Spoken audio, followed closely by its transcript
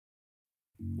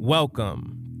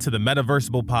Welcome to the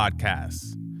Metaversible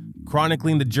Podcast,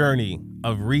 chronicling the journey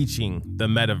of reaching the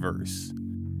metaverse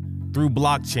through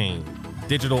blockchain,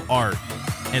 digital art,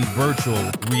 and virtual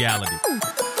reality.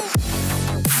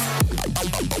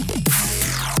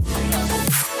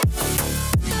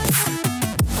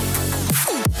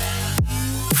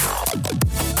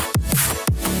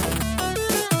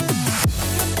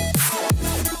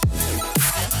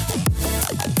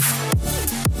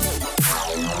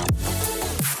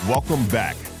 Welcome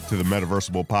back to the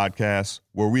Metaversible Podcast,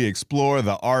 where we explore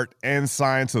the art and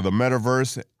science of the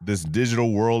metaverse, this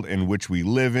digital world in which we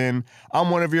live in. I'm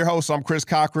one of your hosts. I'm Chris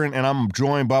Cochran, and I'm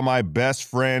joined by my best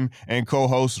friend and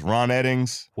co-host, Ron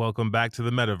Eddings. Welcome back to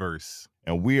the metaverse.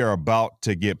 And we are about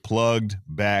to get plugged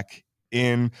back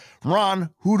in. Ron,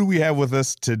 who do we have with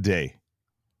us today?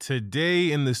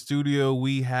 Today in the studio,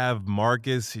 we have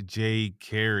Marcus J.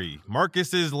 Carey.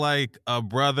 Marcus is like a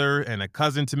brother and a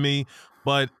cousin to me,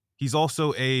 but he's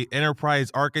also an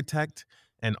enterprise architect,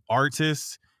 an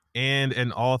artist, and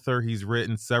an author. He's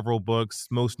written several books,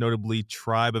 most notably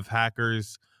Tribe of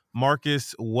Hackers.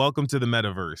 Marcus, welcome to the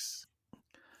metaverse.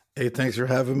 Hey, thanks for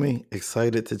having me.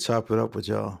 Excited to chop it up with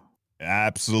y'all.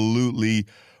 Absolutely.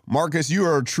 Marcus, you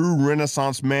are a true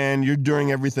Renaissance man. You're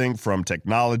doing everything from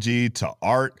technology to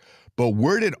art. But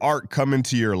where did art come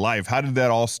into your life? How did that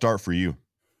all start for you?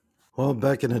 Well,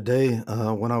 back in the day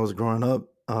when I was growing up,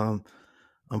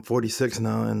 I'm 46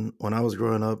 now, and when I was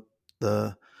growing up,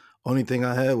 the only thing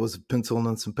I had was a pencil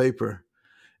and some paper.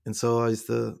 And so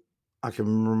I can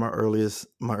remember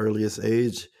my earliest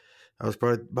age. I was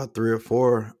probably about 3 or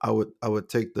 4. I would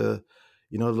take the,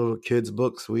 little kids'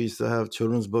 books. We used to have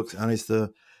children's books, and I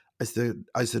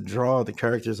used to draw the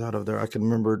characters out of there. I can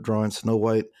remember drawing Snow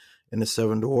White and the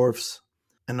Seven Dwarfs.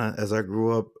 And as I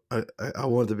grew up, I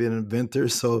wanted to be an inventor,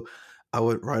 so I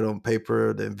would write on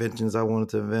paper the inventions I wanted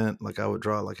to invent. Like I would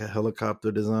draw like a helicopter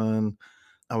design.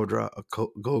 I would draw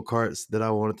go-karts that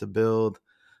I wanted to build.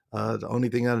 The only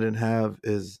thing I didn't have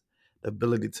is the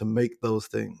ability to make those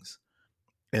things.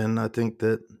 And I think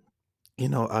that,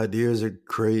 ideas are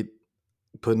great.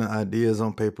 Putting ideas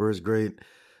on paper is great,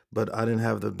 but I didn't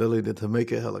have the ability to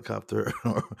make a helicopter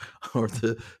or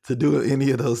to do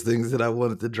any of those things that I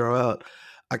wanted to draw out.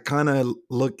 I kind of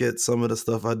look at some of the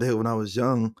stuff I did when I was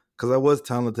young, because I was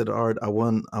talented at art. I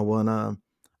won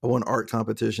art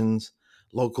competitions,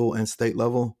 local and state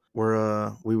level,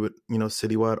 where we would,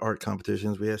 citywide art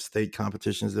competitions. We had state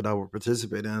competitions that I would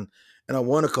participate in, and I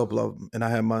won a couple of them. And I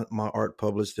had my art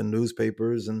published in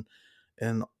newspapers and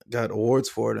got awards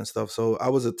for it and stuff. So I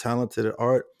was talented at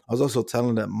art. I was also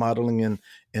talented at modeling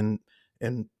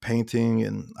and painting,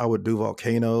 and I would do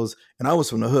volcanoes. And I was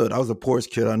from the hood. I was the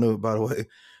poorest kid I knew, by the way.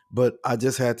 But I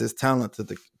just had this talent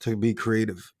to be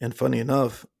creative. And funny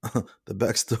enough, the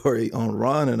backstory on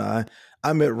Ron and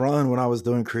I met Ron when I was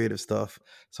doing creative stuff.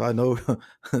 So I know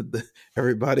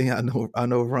everybody. I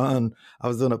know Ron. I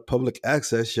was doing a public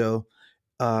access show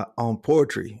on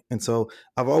poetry. And so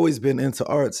I've always been into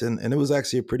arts. And it was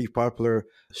actually a pretty popular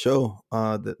show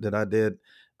that I did.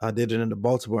 I did it in the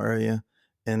Baltimore area.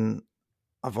 And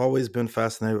I've always been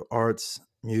fascinated with arts,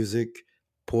 music,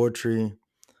 poetry.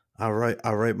 I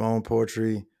write my own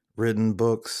poetry, written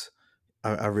books.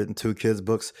 I've written 2 kids'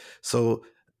 books. So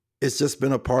it's just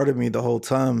been a part of me the whole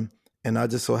time. And I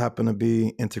just so happen to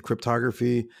be into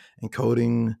cryptography and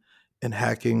coding and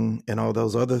hacking and all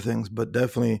those other things. But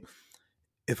definitely,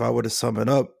 if I were to sum it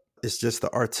up, it's just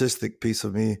the artistic piece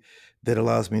of me that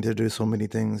allows me to do so many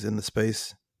things in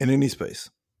any space.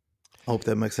 I hope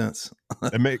that makes sense.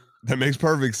 That makes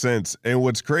perfect sense. And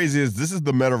what's crazy is this is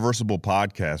the Metaversible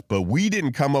Podcast, but we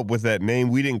didn't come up with that name.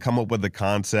 We didn't come up with the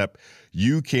concept.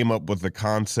 You came up with the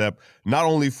concept, not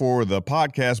only for the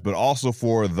podcast, but also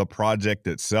for the project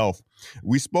itself.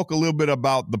 We spoke a little bit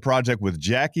about the project with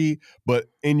Jackie, but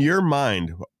in your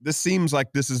mind, this seems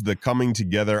like this is the coming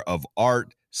together of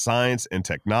art, science, and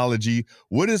technology.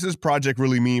 What does this project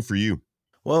really mean for you?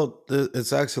 Well,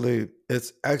 it's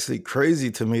actually crazy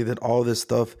to me that all this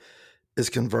stuff is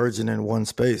converging in one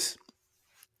space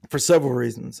for several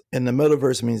reasons. And the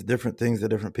metaverse means different things to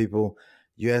different people.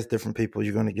 You ask different people,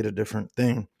 you're going to get a different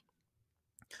thing.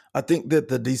 I think that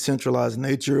the decentralized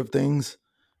nature of things,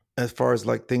 as far as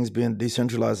like things being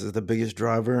decentralized, is the biggest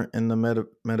driver in the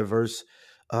metaverse.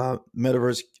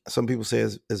 Metaverse, some people say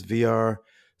is VR.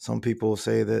 Some people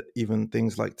say that even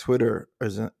things like Twitter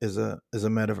is a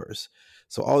metaverse.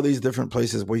 So all these different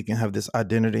places where you can have this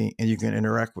identity and you can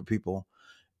interact with people.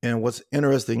 And what's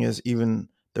interesting is even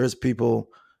there's people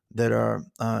that are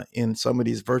in some of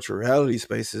these virtual reality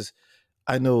spaces.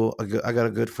 I know I got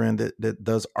a good friend that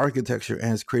does architecture and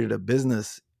has created a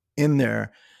business in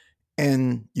there.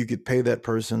 and you could pay that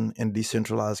person in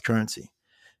decentralized currency.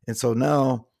 And so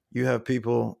now you have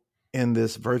people in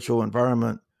this virtual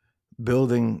environment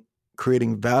building,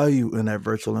 creating value in that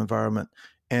virtual environment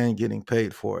and getting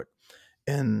paid for it.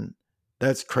 And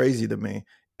that's crazy to me.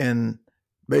 And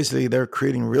basically, they're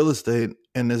creating real estate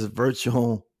in this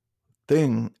virtual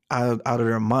thing out of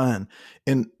their mind.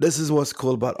 And this is what's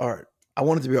cool about art. I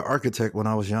wanted to be an architect when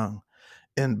I was young.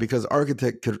 And because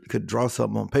architect could draw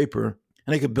something on paper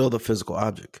and they could build a physical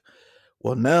object.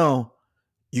 Well, now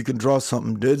you can draw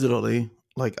something digitally.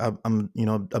 Like I'm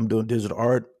doing digital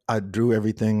art. I drew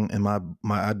everything in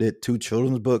I did 2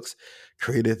 children's books,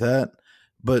 created that.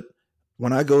 But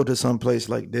when I go to some place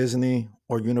like Disney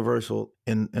or Universal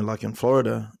in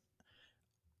Florida,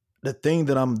 the thing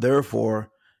that I'm there for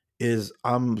is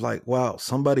I'm like, wow,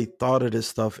 somebody thought of this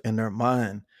stuff in their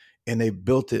mind and they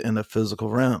built it in the physical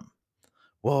realm.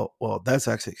 Well, that's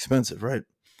actually expensive, right?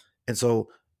 And so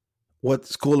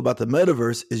what's cool about the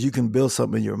metaverse is you can build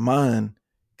something in your mind,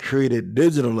 create it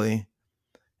digitally,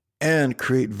 and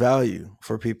create value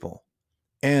for people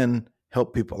and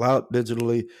help people out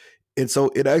digitally. And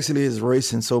so it actually is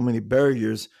erasing so many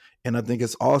barriers. And I think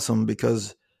it's awesome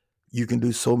because you can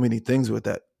do so many things with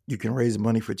that. You can raise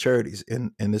money for charities.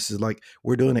 And this is like,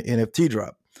 we're doing an NFT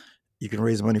drop. You can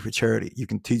raise money for charity. You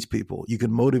can teach people. You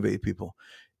can motivate people.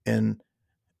 And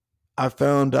I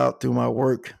found out through my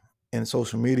work in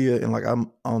social media and like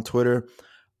I'm on Twitter,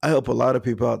 I help a lot of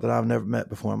people out that I've never met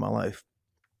before in my life.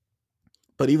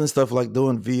 But even stuff like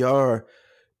doing VR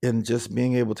and just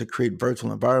being able to create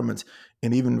virtual environments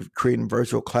and even creating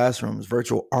virtual classrooms,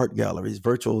 virtual art galleries,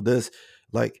 virtual this,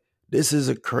 like this is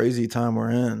a crazy time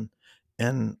we're in.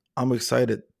 And I'm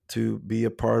excited to be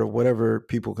a part of whatever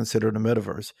people consider the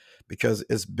metaverse because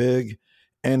it's big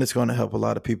and it's going to help a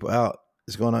lot of people out.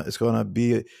 It's going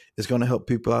to help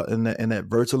people out in that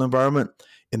virtual environment,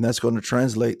 and that's going to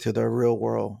translate to their real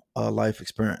world life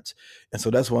experience. And so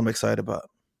that's what I'm excited about.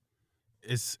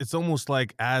 It's almost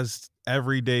like as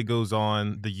every day goes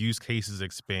on, the use cases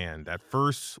expand. At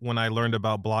first, when I learned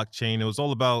about blockchain, it was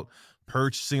all about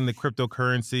purchasing the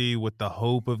cryptocurrency with the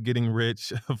hope of getting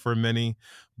rich for many.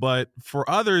 But for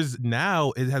others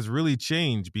now, it has really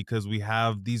changed because we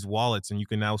have these wallets and you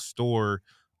can now store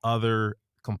other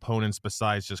components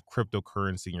besides just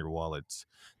cryptocurrency in your wallets.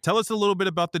 Tell us a little bit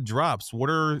about the drops. What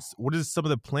is some of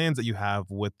the plans that you have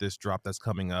with this drop that's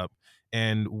coming up,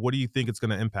 and what do you think it's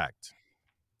going to impact?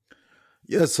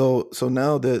 Yeah, so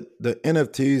now that the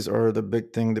NFTs are the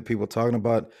big thing that people are talking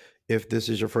about. If this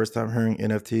is your first time hearing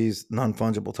NFTs,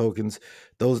 non-fungible tokens,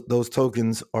 those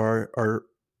tokens are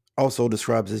also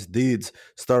described as deeds,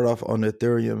 start off on the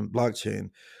Ethereum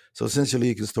blockchain. So essentially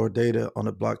you can store data on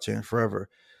the blockchain forever.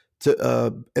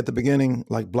 At the beginning,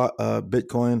 like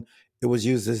Bitcoin, it was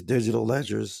used as digital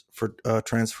ledgers for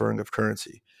transferring of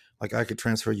currency. Like I could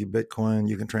transfer you Bitcoin,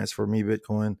 you can transfer me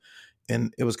Bitcoin,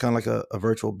 and it was kind of like a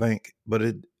virtual bank, but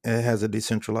it has a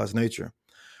decentralized nature.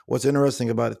 What's interesting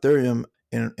about Ethereum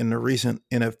in the recent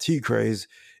NFT craze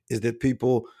is that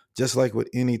people, just like with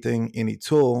anything, any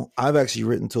tool, I've actually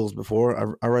written tools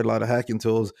before. I write a lot of hacking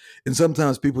tools, and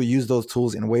sometimes people use those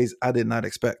tools in ways I did not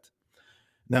expect.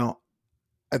 Now,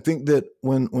 I think that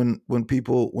when they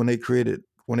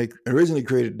originally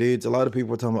created deeds, a lot of people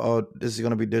were talking about, oh, this is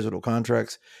going to be digital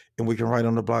contracts, and we can write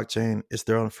on the blockchain. It's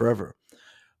there on forever.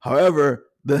 However,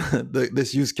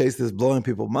 this use case that's blowing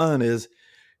people's mind is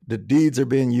the deeds are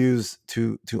being used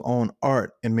to own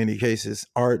art in many cases,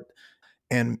 art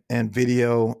and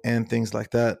video and things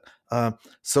like that.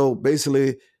 So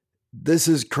basically, this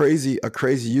is a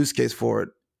crazy use case for it.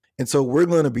 And so we're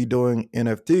going to be doing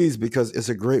NFTs because it's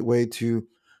a great way to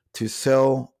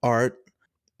sell art.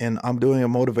 And I'm doing a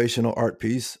motivational art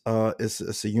piece.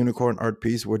 It's a unicorn art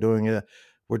piece. We're doing a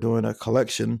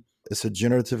collection. It's a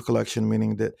generative collection,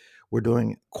 meaning that we're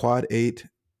doing quad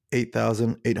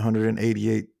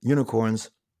 8,888 unicorns.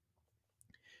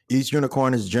 Each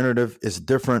unicorn is generative, it's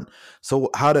different. So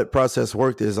how that process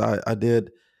worked is I did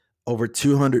over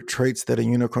 200 traits that a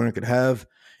unicorn could have,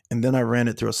 and then I ran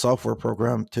it through a software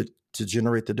program to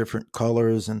generate the different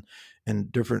colors and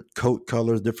different coat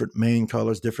colors, different mane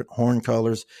colors, different horn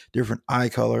colors, different eye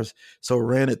colors. So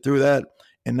ran it through that,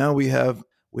 and now we have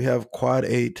quad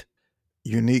 8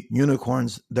 unique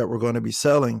unicorns that we're going to be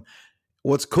selling.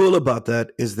 What's cool about that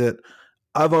is that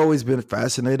I've always been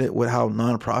fascinated with how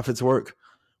nonprofits work.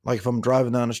 Like if I'm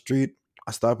driving down the street,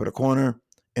 I stop at a corner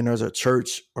and there's a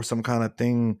church or some kind of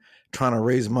thing trying to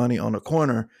raise money on the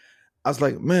corner. I was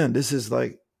like, man, this is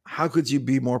like, how could you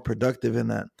be more productive in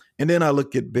that? And then I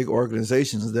look at big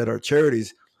organizations that are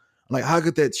charities. Like, how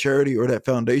could that charity or that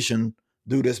foundation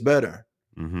do this better?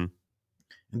 Mm-hmm.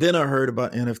 And then I heard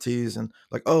about NFTs and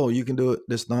like, oh, you can do it,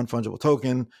 this non-fungible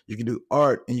token, you can do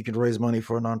art, and you can raise money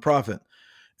for a nonprofit.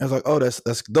 I was like, oh,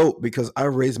 that's dope because I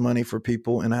raise money for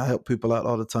people and I help people out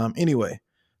all the time anyway,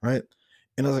 right?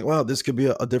 And I was like, wow, this could be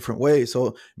a different way.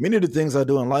 So many of the things I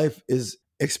do in life is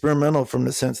experimental from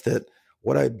the sense that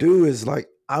what I do is like,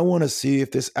 I want to see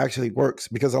if this actually works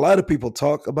because a lot of people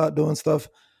talk about doing stuff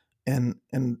and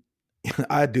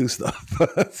I do stuff.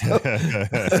 so,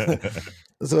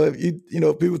 so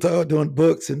if people talk about doing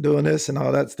books and doing this and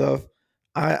all that stuff,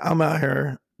 I'm out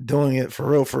here doing it for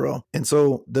real. And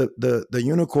so the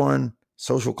Unicorn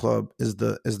Social Club is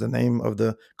the name of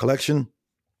the collection.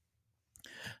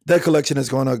 That collection is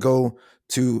going to go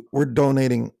to, we're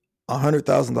donating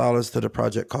 $100,000 to the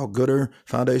project called Gooder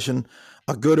Foundation.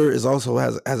 Gooder is also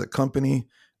has a company.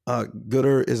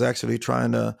 Gooder is actually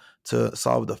trying to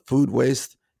solve the food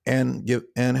waste and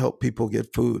help people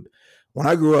get food. When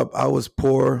I grew up, I was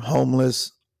poor,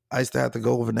 homeless. I used to have to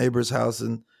go over neighbor's house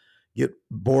and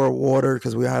bore water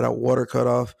because we had our water cut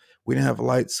off. We didn't have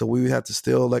lights, so we would have to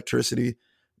steal electricity.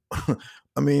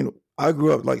 I mean, I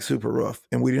grew up like super rough,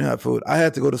 and we didn't have food. I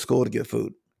had to go to school to get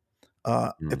food.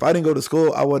 If I didn't go to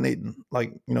school, I wasn't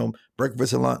eating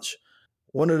breakfast and lunch.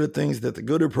 One of the things that the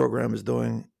Gooder program is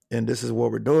doing, and this is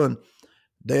what we're doing,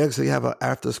 they actually have an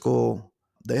after school.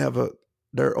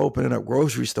 They're opening up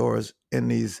grocery stores in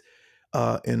these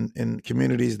in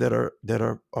communities that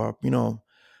are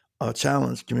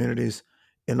challenged communities.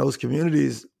 In those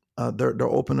communities, they're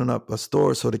opening up a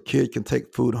store so the kid can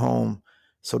take food home,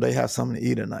 so they have something to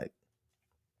eat at night.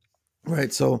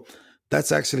 Right. So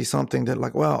that's actually something that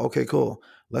like, wow, okay, cool.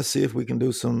 Let's see if we can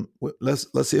do some. Let's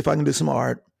see if I can do some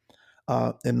art.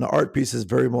 And the art piece is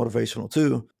very motivational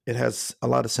too. It has a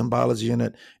lot of symbology in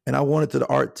it. And I wanted the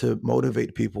art to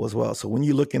motivate people as well. So when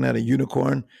you're looking at a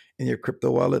unicorn in your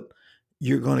crypto wallet,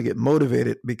 you're going to get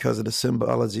motivated because of the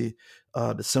symbology,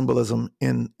 the symbolism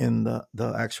in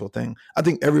the actual thing. I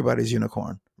think everybody's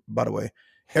unicorn, by the way.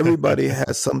 Everybody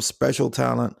has some special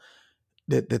talent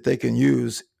that they can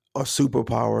use, or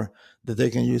superpower that they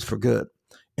can use for good.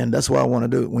 And that's what I want to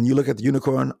do. When you look at the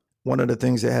unicorn, one of the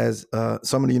things that has,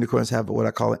 some of the unicorns have what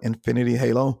I call an infinity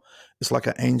halo. It's like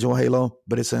an angel halo,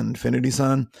 but it's an infinity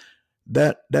sun.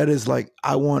 That is like,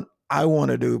 I want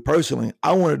to do personally,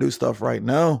 I want to do stuff right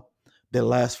now that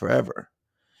lasts forever.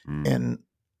 And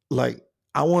like,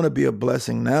 I want to be a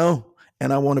blessing now,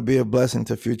 and I want to be a blessing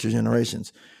to future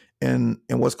generations. And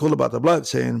what's cool about the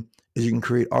blockchain is you can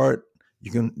create art, you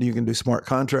can do smart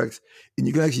contracts, and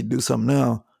you can actually do something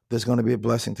now that's going to be a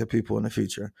blessing to people in the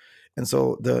future. And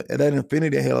so that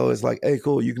infinity halo is like, hey,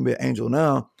 cool, you can be an angel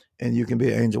now, and you can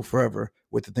be an angel forever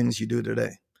with the things you do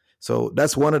today. So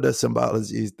that's one of the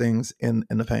symbology things in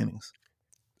the paintings.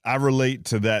 I relate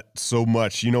to that so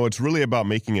much. It's really about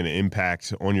making an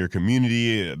impact on your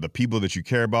community, the people that you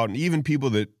care about, and even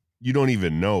people that you don't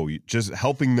even know, just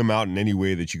helping them out in any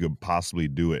way that you could possibly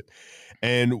do it.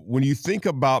 And when you think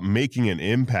about making an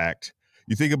impact,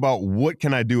 you think about what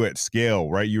can I do at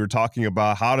scale, right? You were talking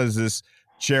about how does this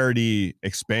charity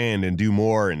expand and do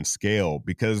more and scale,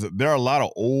 because there are a lot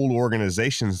of old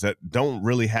organizations that don't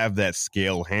really have that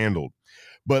scale handled.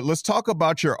 But let's talk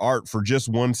about your art for just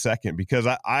 1 second, because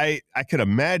I could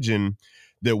imagine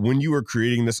that when you were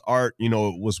creating this art, it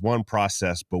was one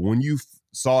process, but when you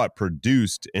saw it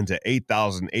produced into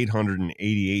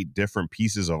 8,888 different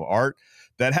pieces of art,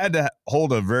 that had to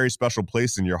hold a very special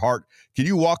place in your heart. Can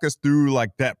you walk us through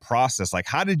like that process? Like,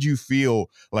 how did you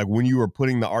feel like when you were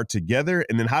putting the art together?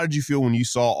 And then how did you feel when you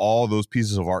saw all those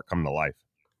pieces of art come to life?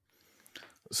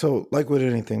 So like with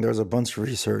anything, there's a bunch of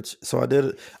research. So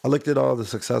I looked at all the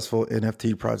successful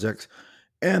NFT projects,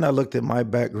 and I looked at my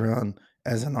background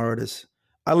as an artist.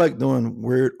 I like doing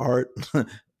weird art.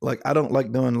 Like, I don't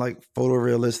like doing like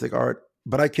photorealistic art,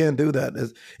 but I can do that.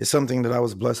 It's something that I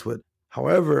was blessed with.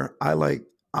 However, I like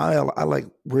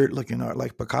weird looking art,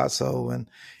 like Picasso,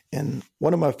 and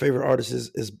one of my favorite artists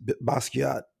is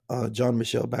Basquiat,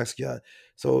 Jean-Michel Basquiat.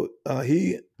 So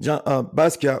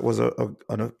Basquiat was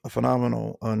a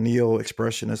phenomenal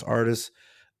neo-expressionist artist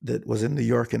that was in New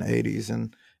York in the 80s,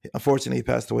 and unfortunately he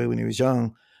passed away when he was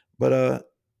young. But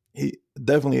he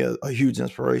definitely a huge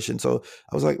inspiration. So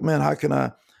I was like, man,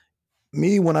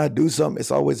 when I do something,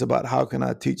 it's always about how can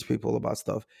I teach people about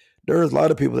stuff. There's a lot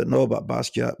of people that know about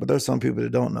Basquiat, but there's some people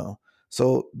that don't know.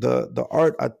 So the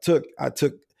art I took,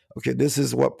 okay, this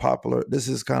is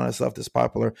kind of stuff that's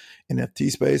popular in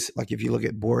NFT space. Like if you look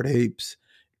at Bored Apes,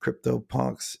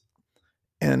 CryptoPunks,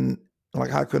 and like,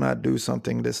 how can I do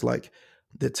something that's like,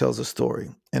 that tells a story?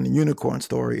 And the unicorn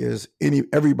story is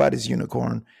everybody's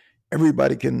unicorn.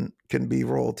 Everybody can be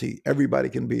royalty. Everybody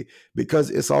can be, because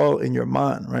it's all in your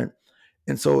mind, right?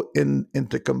 And so and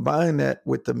to combine that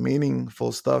with the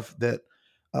meaningful stuff that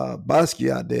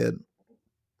Basquiat did,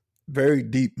 very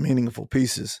deep, meaningful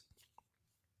pieces.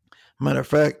 Matter of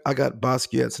fact, I got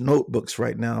Basquiat's notebooks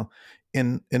right now.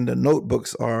 In the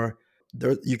notebooks are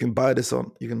there. You can buy this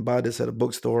at a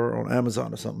bookstore or on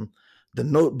Amazon or something. The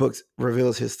notebooks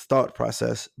reveals his thought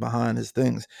process behind his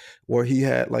things, where he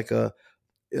had like a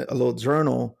little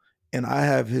journal, and I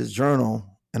have his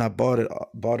journal, and I bought it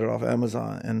off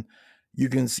Amazon, and you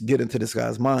can get into this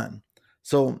guy's mind.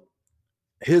 So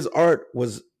his art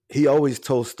was, he always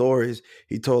told stories.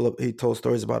 He told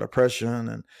stories about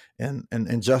oppression and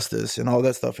injustice and all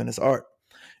that stuff in his art.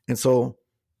 And so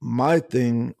my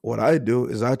thing, what I do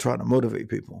is I try to motivate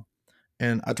people,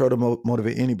 and I try to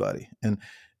motivate anybody.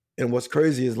 And what's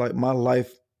crazy is like my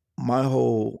life, my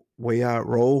whole way I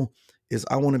roll is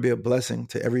I want to be a blessing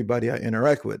to everybody I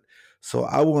interact with. So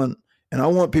I want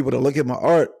people to look at my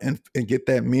art and get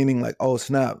that meaning like, oh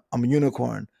snap, I'm a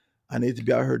unicorn. I need to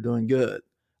be out here doing good.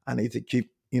 I need to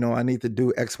keep, I need to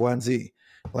do X, Y, and Z.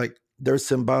 Like there's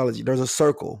symbology. There's a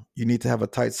circle. You need to have a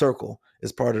tight circle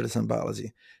as part of the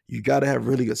symbology. You got to have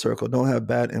really good circle. Don't have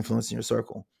bad influence in your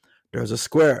circle. There's a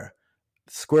square.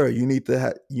 You need to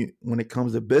have, when it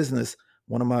comes to business,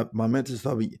 one of my mentors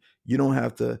told me, you don't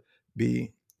have to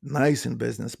be nice in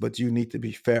business, but you need to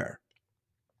be fair.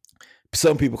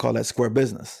 Some people call that square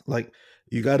business. Like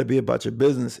you got to be about your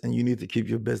business, and you need to keep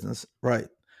your business right.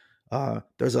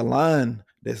 There's a line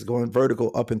that's going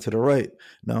vertical up and to the right.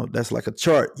 Now that's like a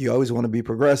chart. You always want to be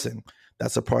progressing.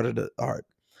 That's a part of the art.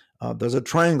 There's a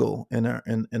triangle in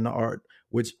the art,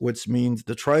 which means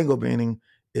the triangle meaning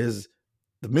is,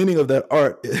 the meaning of that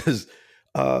art is,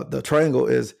 the triangle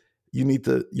is,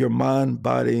 your mind,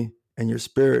 body, and your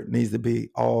spirit needs to be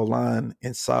all aligned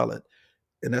and solid.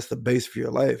 And that's the base for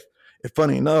your life. And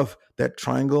funny enough, that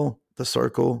triangle, the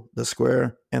circle, the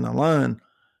square, and the line,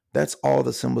 that's all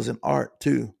the symbols in art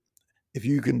too. If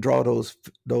you can draw if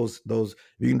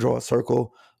you can draw a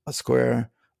circle, a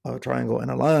square, a triangle, and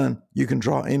a line, you can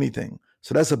draw anything.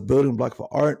 So that's a building block for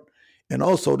art. And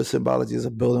also the symbology is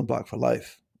a building block for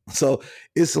life. So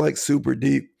it's like super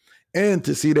deep. And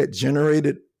to see that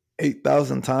generated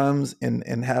 8,000 times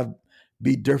and have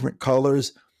be different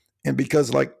colors, and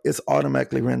because like it's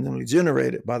automatically randomly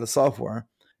generated by the software,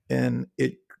 and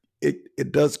it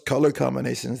does color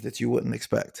combinations that you wouldn't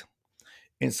expect.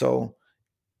 And so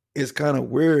it's kind of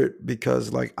weird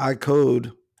because like I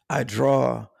code, I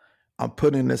draw, I'm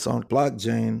putting this on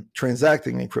blockchain,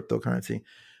 transacting in cryptocurrency,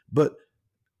 but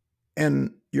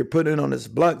and you're putting it on this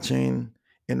blockchain,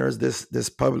 and there's this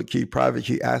public key, private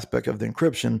key aspect of the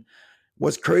encryption.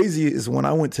 What's crazy is when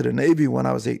I went to the Navy when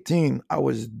I was 18, I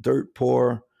was dirt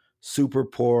poor, super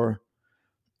poor.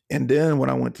 And then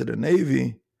when I went to the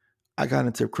Navy, I got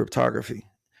into cryptography.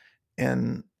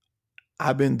 And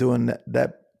I've been doing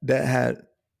that had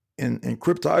in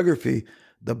cryptography,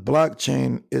 the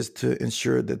blockchain is to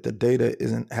ensure that the data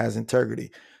has integrity.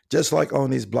 Just like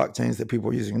on these blockchains that people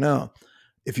are using now.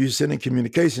 If you're sending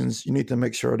communications, you need to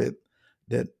make sure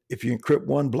that if you encrypt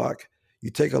one block, you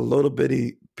take a little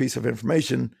bitty piece of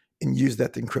information and use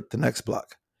that to encrypt the next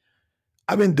block.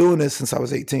 I've been doing this since I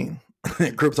was 18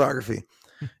 in cryptography,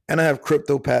 and I have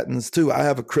crypto patents too.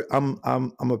 I'm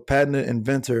a patented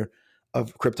inventor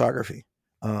of cryptography.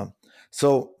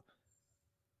 So,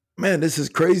 man, this is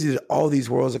crazy that all these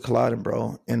worlds are colliding,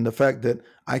 bro. And the fact that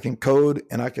I can code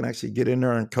and I can actually get in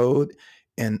there and code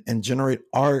and generate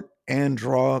art and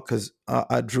draw, because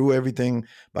I drew everything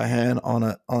by hand on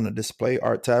a display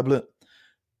art tablet.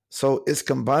 So it's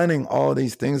combining all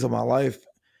these things of my life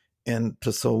and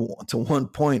to one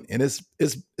point, and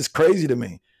it's crazy to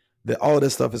me that all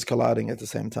this stuff is colliding at the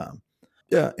same time.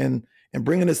 Yeah, and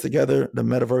bringing this together, the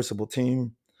Metaversible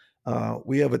team,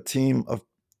 we have a team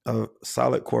of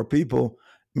solid core people.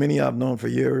 Many I've known for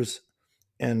years,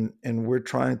 and we're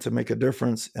trying to make a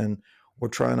difference, and we're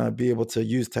trying to be able to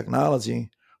use technology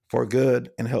for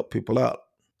good and help people out.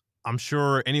 I'm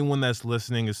sure anyone that's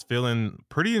listening is feeling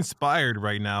pretty inspired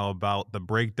right now about the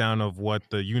breakdown of what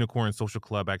the Unicorn Social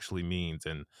Club actually means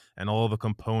and all the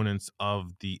components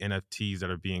of the NFTs that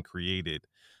are being created.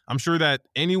 I'm sure that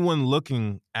anyone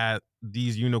looking at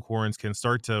these unicorns can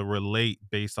start to relate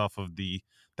based off of the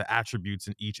attributes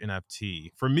in each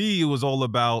NFT. For me, it was all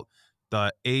about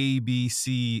the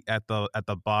ABC at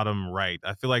the bottom right.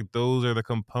 I feel like those are the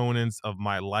components of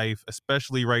my life,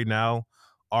 especially right now.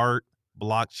 Art,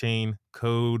 blockchain,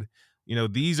 code.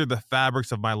 These are the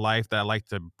fabrics of my life that I like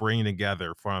to bring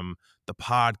together, from the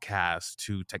podcast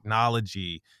to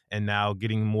technology, and now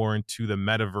getting more into the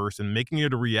metaverse and making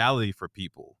it a reality for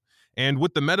people. And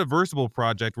with the Metaversible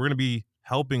project, we're going to be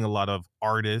helping a lot of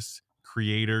artists,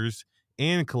 creators,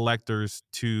 and collectors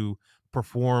to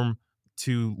perform,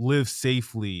 to live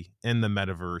safely in the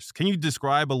metaverse. Can you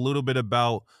describe a little bit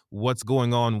about what's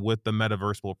going on with the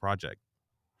Metaversal project?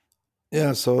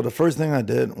 Yeah. So the first thing I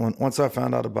did once I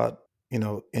found out about,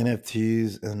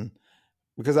 NFTs, and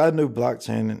because I knew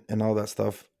blockchain and all that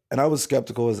stuff, and I was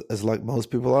skeptical as like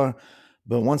most people are.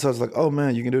 But once I was like, oh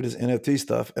man, you can do this NFT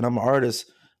stuff, and I'm an artist.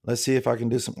 Let's see if I can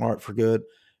do some art for good.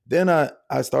 Then I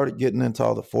started getting into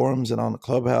all the forums and on the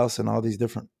Clubhouse and all these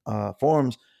different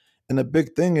forums. And the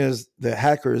big thing is the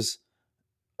hackers,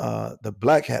 the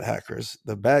black hat hackers,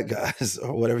 the bad guys,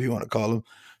 or whatever you want to call them,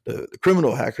 the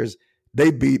criminal hackers,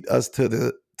 they beat us to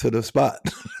the spot.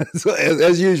 So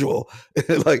as usual,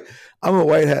 like I'm a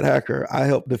white hat hacker. I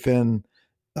help defend.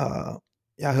 I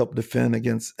help defend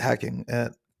against hacking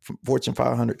at Fortune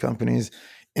 500 companies.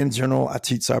 In general, I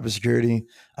teach cybersecurity.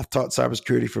 I've taught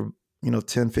cybersecurity for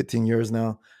 10, 15 years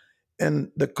now.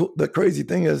 And the crazy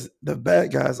thing is, the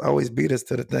bad guys always beat us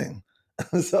to the thing.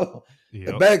 So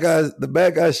Yep. the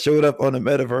bad guys showed up on the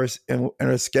metaverse and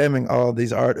are scamming all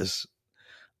these artists.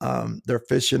 They're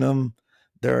phishing them.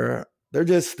 They're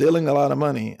just stealing a lot of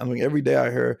money. I mean, every day I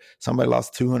hear somebody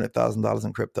lost $200,000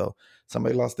 in crypto.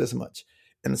 Somebody lost this much.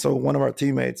 And so one of our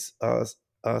teammates,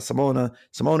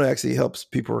 Simona actually helps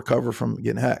people recover from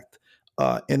getting hacked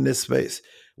in this space.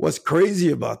 What's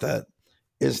crazy about that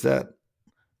is that,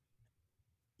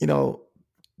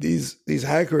 these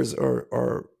hackers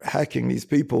are hacking these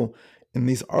people, and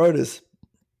these artists,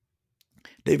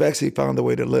 they've actually found a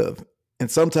way to live. And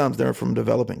sometimes they're from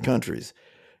developing countries,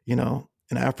 in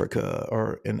Africa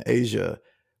or in Asia,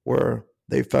 where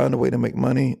they found a way to make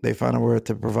money. They found a way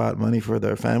to provide money for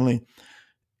their family.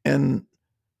 And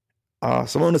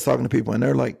Simona's talking to people, and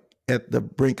they're like at the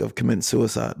brink of committing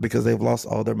suicide because they've lost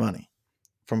all their money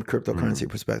from a cryptocurrency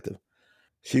perspective.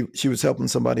 She was helping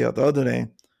somebody out the other day.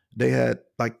 They had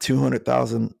like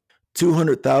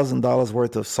 $200,000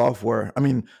 worth of software. I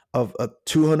mean, of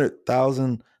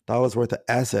 $200,000 worth of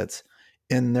assets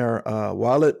in their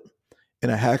wallet, and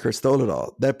a hacker stole it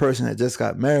all. That person had just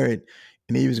got married,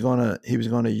 and he was gonna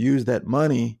use that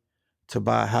money to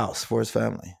buy a house for his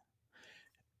family.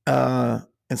 And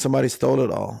somebody stole it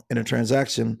all in a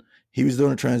transaction. He was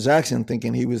doing a transaction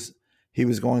thinking he was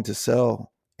going to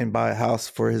sell and buy a house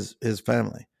for his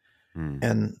family,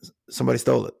 and somebody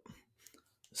stole it.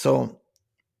 So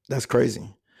that's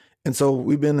crazy. And so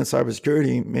we've been in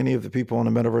cybersecurity. Many of the people on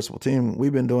the Metaversal team,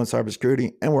 we've been doing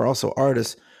cybersecurity, and we're also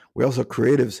artists. We're also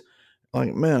creatives.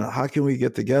 Like, man, how can we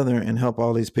get together and help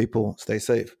all these people stay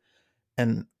safe?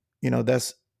 And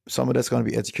that's some of that's going to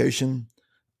be education.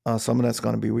 Some of that's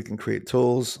going to be, we can create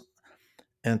tools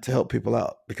and to help people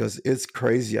out, because it's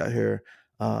crazy out here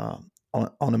on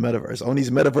the metaverse. On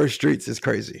these metaverse streets, it's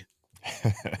crazy.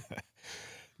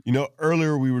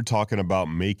 Earlier we were talking about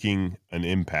making an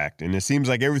impact, and it seems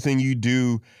like everything you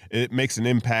do, it makes an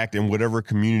impact in whatever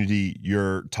community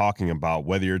you're talking about,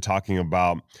 whether you're talking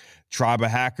about Tribe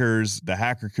of Hackers, the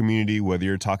hacker community, whether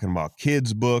you're talking about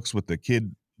kids' books with the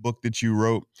kid book that you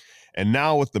wrote, and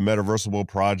now with the Metaversal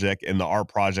project and the art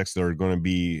projects that are going to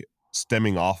be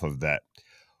stemming off of that.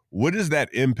 What is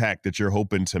that impact that you're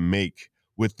hoping to make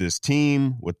with this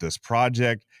team, with this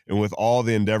project, and with all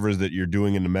the endeavors that you're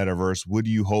doing in the metaverse? What do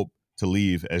you hope to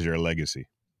leave as your legacy?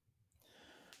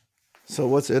 So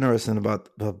what's interesting about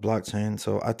the blockchain?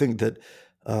 So I think that,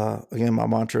 again, my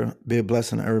mantra, be a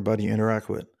blessing to everybody you interact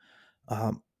with.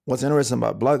 What's interesting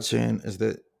about blockchain is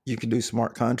that you can do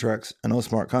smart contracts, and those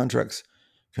smart contracts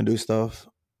can do stuff,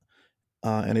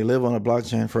 and they live on a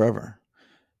blockchain forever.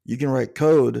 You can write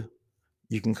code,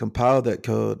 you can compile that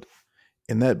code,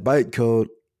 and that bytecode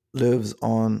lives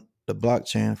on the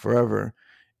blockchain forever,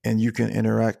 and you can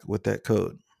interact with that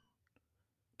code.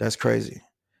 That's crazy.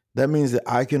 That means that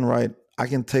I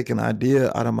can take an idea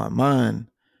out of my mind,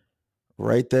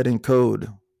 write that in code,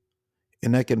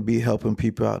 and that can be helping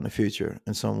people out in the future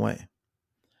in some way.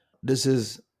 This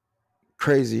is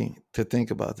crazy to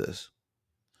think about this.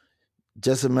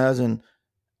 Just imagine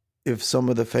if some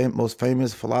of the most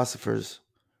famous philosophers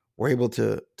were able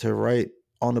to write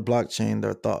on the blockchain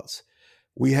their thoughts.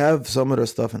 We have some of their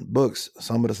stuff in books.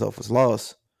 Some of the stuff was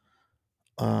lost.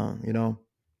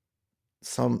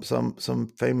 Some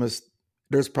famous.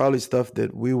 There's probably stuff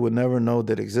that we would never know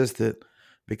that existed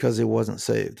because it wasn't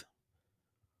saved.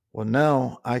 Well,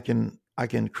 now I can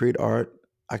create art.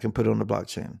 I can put it on the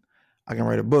blockchain. I can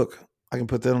write a book. I can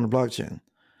put that on the blockchain.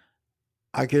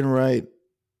 I can write,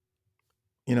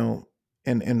 and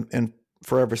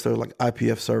forever still like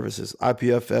IPF services,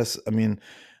 IPFS. I mean,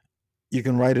 you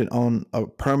can write it on a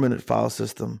permanent file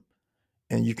system,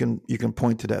 and you can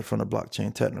point to that from the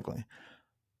blockchain. Technically,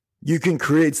 you can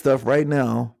create stuff right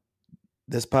now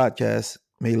this podcast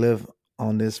may live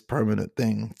on this permanent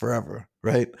thing forever,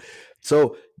 right?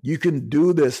 So you can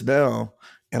do this now,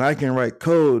 and I can write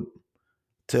code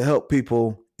to help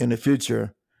people in the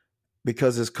future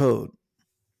because it's code.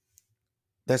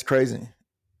 That's crazy.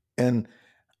 And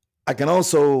we can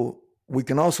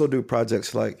also do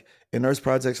projects like, and there's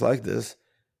projects like this,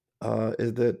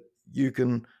 is that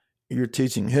you're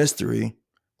teaching history.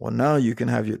 Well, now you can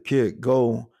have your kid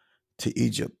go to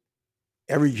Egypt.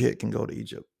 Every kid can go to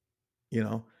Egypt, you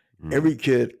know. Every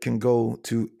kid can go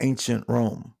to ancient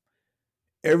Rome.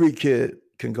 Every kid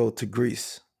can go to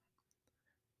Greece.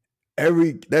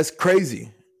 That's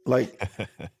crazy. Like,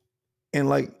 and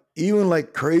like, even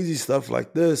like crazy stuff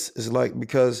like this is like,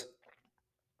 because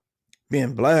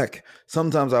being Black,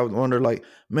 sometimes I would wonder, like,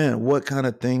 man, what kind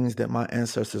of things that my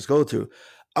ancestors go to.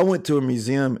 I went to a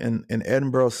museum in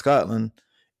Edinburgh, Scotland,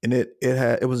 and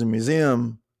it was a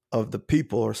museum of the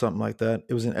people or something like that.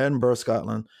 It was in Edinburgh,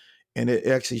 Scotland, and it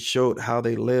actually showed how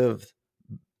they lived,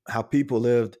 how people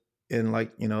lived in,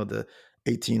 like, you know, the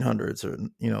 1800s, or,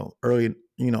 you know, early,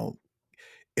 you know,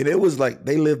 and it was like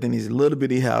they lived in these little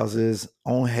bitty houses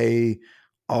on hay,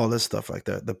 all this stuff like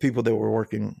that. The people that were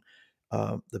working,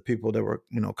 the people that were,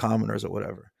 you know, commoners or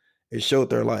whatever, it showed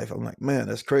their life. I'm like, man,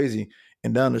 that's crazy.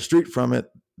 And down the street from it,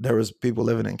 there was people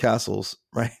living in castles,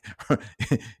 right?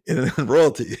 in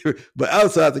royalty. But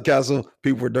outside the castle,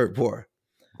 people were dirt poor.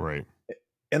 Right.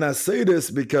 And I say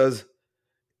this because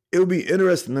it would be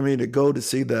interesting to me to go to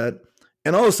see that.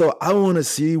 And also, I want to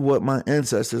see what my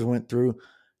ancestors went through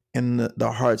and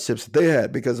the hardships they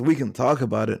had, because we can talk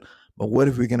about it, but what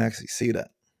if we can actually see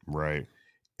that? Right.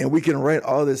 And we can write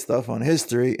all this stuff on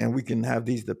history, and we can have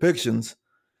these depictions,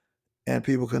 and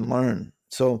people can learn.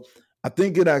 So I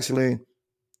think it actually,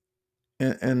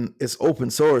 and it's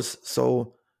open source,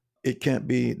 so it can't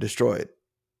be destroyed.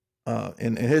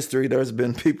 In history, there's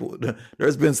been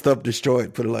stuff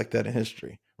destroyed, put it like that, in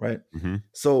history, right? Mm-hmm.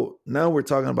 So now we're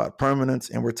talking about permanence,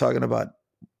 and we're talking about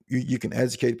you can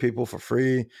educate people for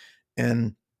free,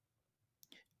 and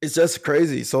it's just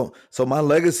crazy. So my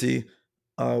legacy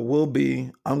will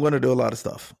be, I'm going to do a lot of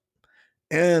stuff,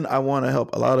 and I want to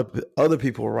help a lot of other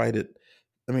people write it.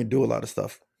 I mean, do a lot of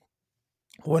stuff.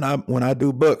 When I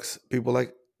do books, people are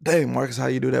like, dang, Marcus, how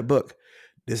you do that book?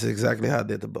 This is exactly how I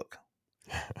did the book.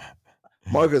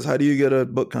 Marcus, how do you get a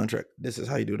book contract? This is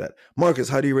how you do that. Marcus,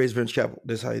 how do you raise venture capital?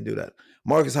 This is how you do that.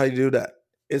 Marcus, how do you do that?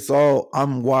 It's all,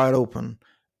 I'm wide open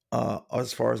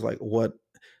as far as like what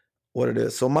it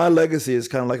is. So my legacy is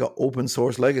kind of like an open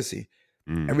source legacy.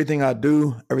 Everything I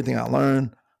do, everything I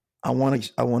learn, I want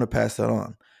to pass that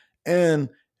on. And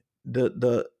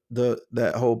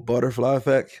that whole butterfly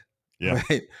effect,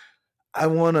 right? I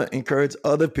want to encourage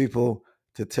other people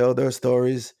to tell their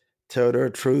stories, tell their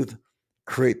truth,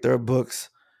 create their books,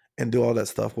 and do all that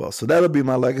stuff well. So that'll be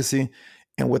my legacy.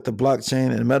 And with the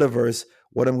blockchain and metaverse,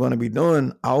 what I'm going to be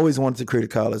doing, I always wanted to create a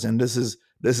college, and this is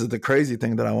the crazy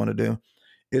thing that I want to do,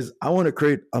 is I want to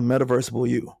create a metaversable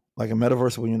U, like a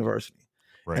metaversable university.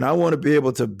 Right. And I want to be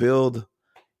able to build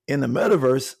in the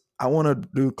metaverse. I want to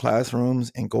do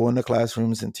classrooms and go into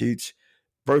classrooms and teach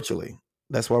virtually.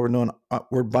 That's why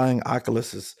we're buying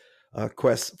Oculus's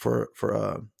Quest for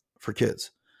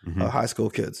kids, high school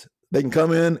kids. They can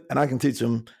come in and I can teach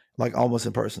them like almost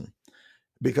in person,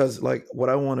 because like what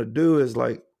I want to do is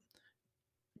like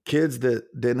kids that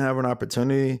didn't have an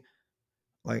opportunity.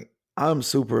 Like, I'm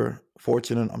super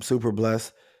fortunate. I'm super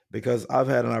blessed because I've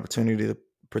had an opportunity to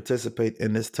participate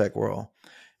in this tech world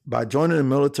by joining the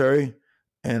military.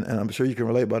 And I'm sure you can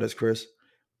relate about this, Chris.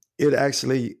 It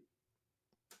actually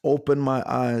opened my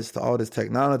eyes to all this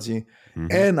technology.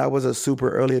 And I was a super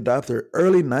early adopter.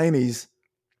 Early 90s,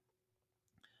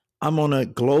 I'm on a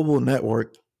global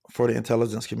network for the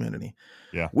intelligence community.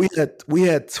 Yeah, we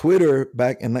had Twitter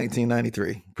back in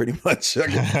 1993, pretty much in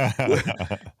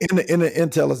the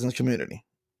intelligence community.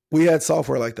 We had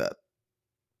software like that,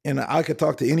 and I could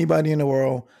talk to anybody in the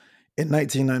world in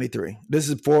 1993. This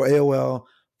is for AOL,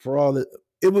 for all the.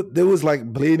 It was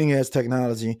like bleeding edge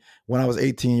technology when I was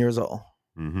 18 years old,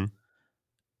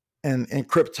 and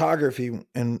cryptography,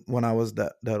 and when I was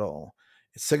that old.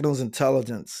 Signals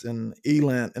intelligence and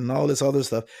ELANT and all this other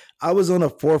stuff. I was on the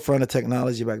forefront of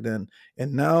technology back then.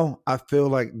 And now I feel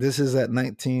like this is that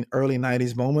early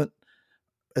 90s moment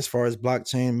as far as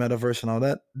blockchain, metaverse, and all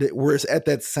that. We're at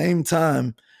that same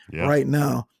time right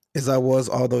now as I was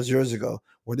all those years ago,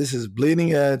 where this is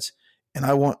bleeding edge, and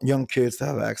I want young kids to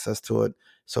have access to it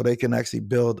so they can actually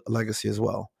build a legacy as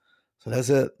well. So that's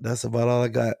it. That's about all I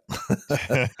got.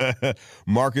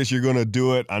 Marcus, you're going to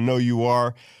do it. I know you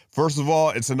are. First of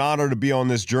all, it's an honor to be on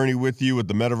this journey with you with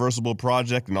the Metaversible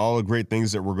Project and all the great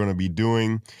things that we're going to be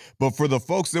doing. But for the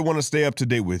folks that want to stay up to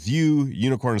date with you,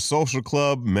 Unicorn Social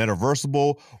Club,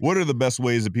 Metaversible, what are the best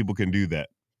ways that people can do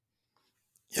that?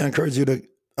 Yeah, I encourage you to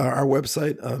our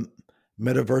website,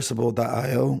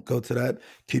 metaversible.io. Go to that.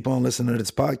 Keep on listening to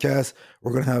this podcast.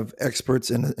 We're going to have experts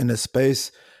in this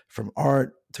space, from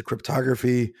art to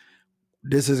cryptography.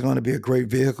 This is going to be a great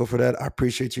vehicle for that. I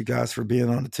appreciate you guys for being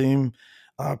on the team.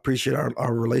 I appreciate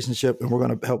our relationship, and we're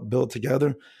going to help build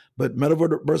together. But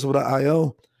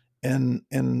metaversible.io,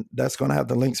 and that's going to have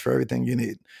the links for everything you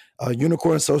need.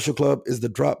 Unicorn Social Club is the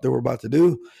drop that we're about to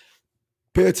do.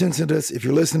 Pay attention to this. If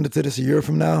you're listening to this a year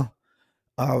from now,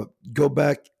 go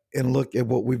back and look at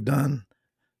what we've done,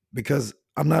 because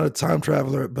I'm not a time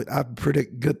traveler, but I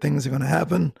predict good things are going to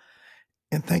happen.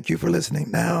 And thank you for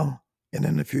listening now and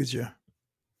in the future.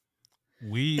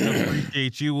 We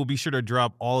appreciate you. We'll be sure to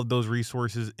drop all of those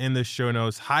resources in the show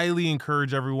notes. Highly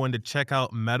encourage everyone to check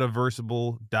out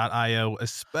metaversible.io,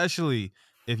 especially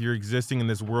if you're existing in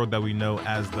this world that we know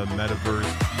as the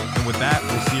metaverse. And with that,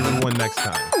 we'll see everyone next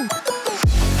time.